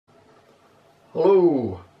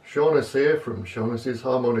Hello, Shaunus here from Shaunus's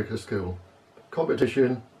Harmonica School.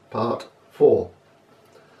 Competition Part 4.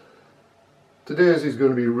 Today's is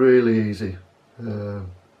going to be really easy.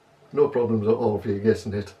 No problems at all for you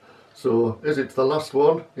guessing it. So, as it's the last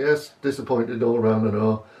one, yes, disappointed all round and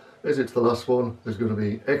all. As it's the last one, there's going to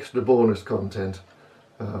be extra bonus content.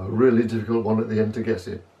 Really difficult one at the end to guess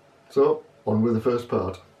it. So, on with the first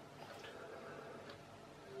part.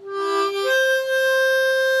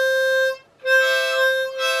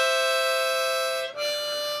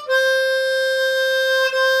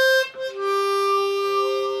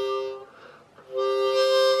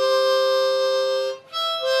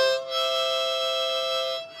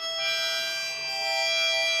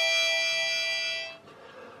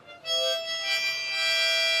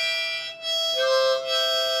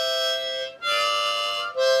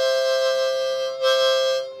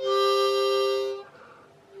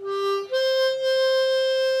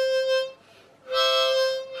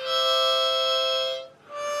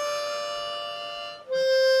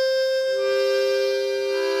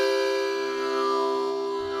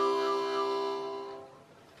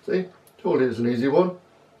 See, told you it's an easy one.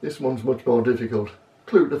 This one's much more difficult.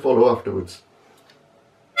 Clue to follow afterwards.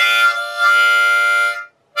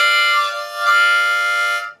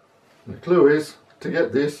 And the clue is, to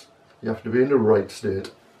get this, you have to be in the right state.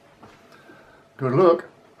 Good luck.